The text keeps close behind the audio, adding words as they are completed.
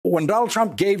When Donald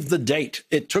Trump gave the date,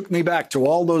 it took me back to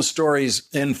all those stories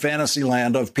in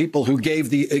Fantasyland of people who gave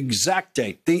the exact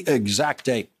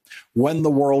date when the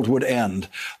world would end.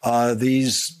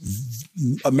 These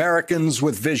Americans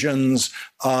with visions,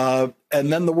 and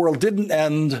then the world didn't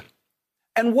end.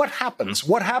 And what happens?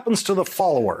 What happens to the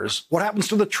followers? What happens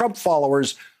to the Trump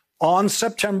followers on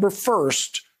September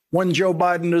 1st when Joe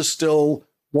Biden is still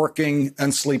working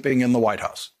and sleeping in the White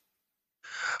House?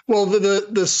 Well,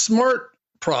 the smart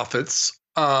prophets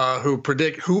who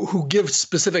predict, who give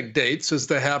specific dates, as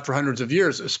they have for hundreds of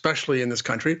years, especially in this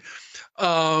country,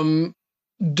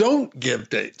 don't give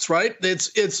dates, right?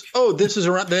 It's oh, this is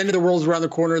around, the end of the world is around the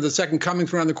corner, the second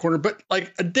coming's around the corner, but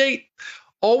like a date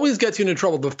always gets you into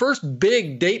trouble. The first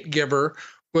big date giver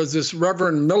was this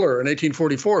Reverend Miller in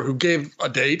 1844, who gave a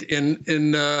date in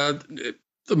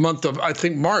the month of, I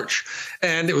think, March,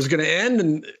 and it was going to end,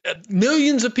 and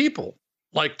millions of people,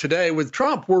 like today with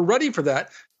Trump, were ready for that.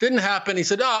 Didn't happen. He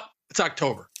said, "Oh, it's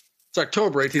October. It's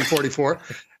October, 1844."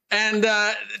 And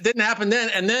it didn't happen then.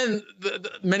 And then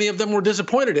many of them were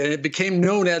disappointed, and it became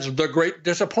known as the Great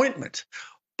Disappointment.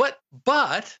 But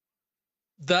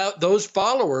those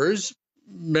followers,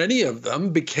 many of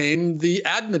them became the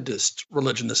Adventist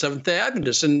religion, the Seventh-day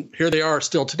Adventists, and here they are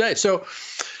still today. So,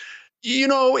 you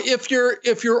know, if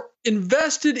you're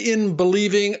invested in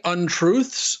believing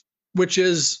untruths, which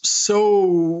is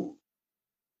so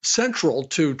central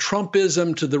to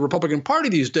Trumpism, to the Republican Party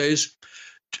these days,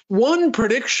 one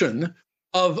prediction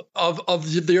of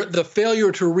the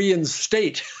failure to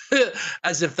reinstate,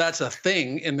 as if that's a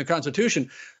thing in the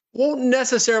Constitution, won't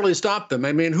necessarily stop them.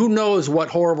 I mean, who knows what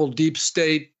horrible deep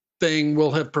state thing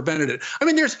will have prevented it? I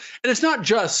mean, and it's not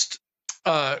just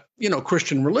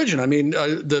Christian religion. I mean,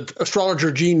 the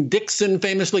astrologer Gene Dixon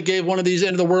famously gave one of these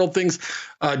end of the world things.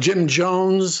 Jim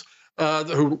Jones,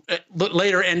 who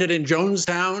later ended in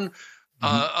Jonestown.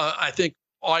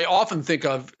 I often think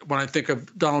of, when I think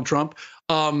of Donald Trump,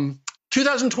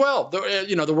 2012,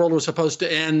 the world was supposed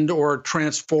to end or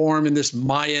transform in this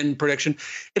Mayan prediction.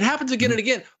 It happens again and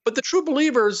again, but the true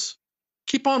believers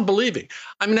keep on believing.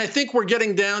 I mean, I think we're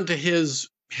getting down to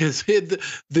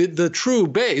the true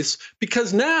base,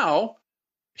 because now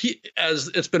he, as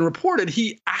it's been reported,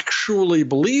 he actually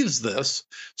believes this.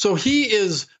 So he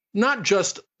is not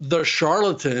just the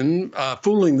charlatan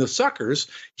fooling the suckers.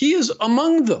 He is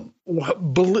among them,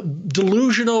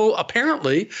 delusional,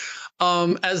 apparently,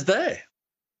 as they.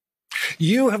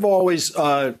 You have always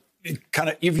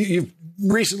you've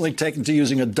recently taken to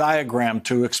using a diagram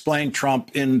to explain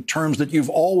Trump in terms that you've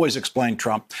always explained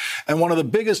Trump. And one of the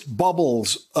biggest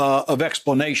bubbles of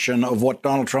explanation of what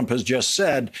Donald Trump has just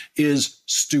said is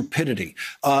stupidity.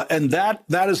 And that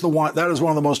is one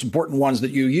of the most important ones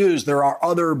that you use. There are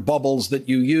other bubbles that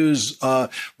you use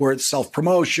where it's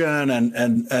self-promotion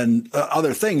and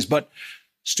other things. But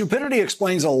stupidity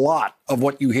explains a lot of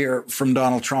what you hear from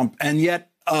Donald Trump. And yet,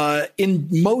 in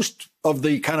most of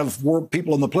the kind of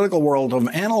people in the political world of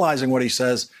analyzing what he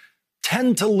says,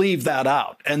 tend to leave that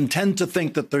out and tend to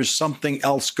think that there's something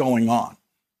else going on.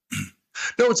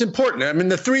 No, it's important. I mean,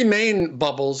 the three main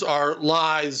bubbles are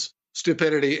lies,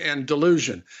 stupidity, and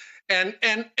delusion. And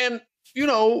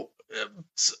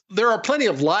there are plenty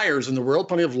of liars in the world,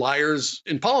 plenty of liars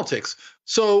in politics.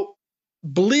 So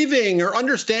believing or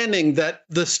understanding that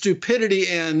the stupidity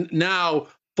and now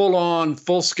full-on,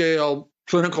 full-scale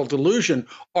clinical delusion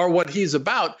are what he's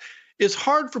about is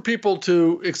hard for people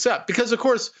to accept, because, of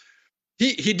course,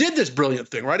 he did this brilliant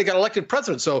thing, right? He got elected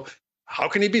president. So how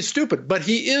can he be stupid? But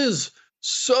he is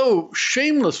so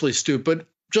shamelessly stupid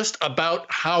just about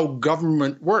how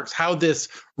government works, how this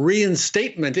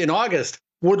reinstatement in August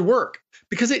would work,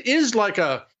 because it is like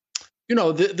the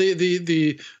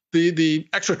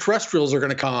extraterrestrials are going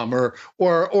to come,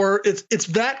 or it's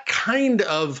that kind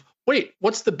of, wait,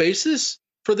 what's the basis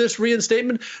for this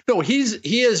reinstatement? No, he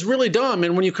is really dumb.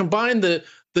 And when you combine the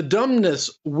dumbness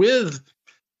with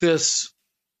this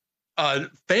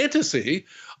fantasy,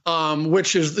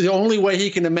 which is the only way he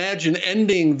can imagine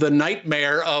ending the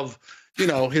nightmare of,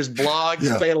 his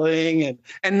blogs failing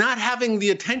and not having the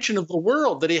attention of the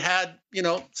world that he had,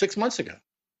 6 months ago.